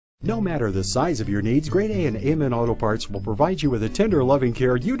No matter the size of your needs, Grade A and Amen Auto Parts will provide you with the tender, loving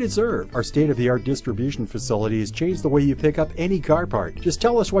care you deserve. Our state-of-the-art distribution facility has changed the way you pick up any car part. Just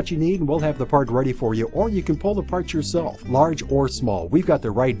tell us what you need and we'll have the part ready for you, or you can pull the parts yourself. Large or small, we've got the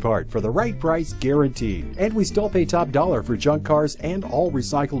right part for the right price, guaranteed. And we still pay top dollar for junk cars and all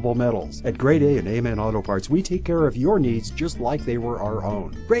recyclable metals. At Grade A and Amen Auto Parts, we take care of your needs just like they were our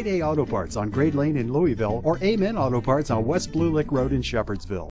own. Grade A Auto Parts on Grade Lane in Louisville, or Amen Auto Parts on West Blue Lick Road in Shepherdsville.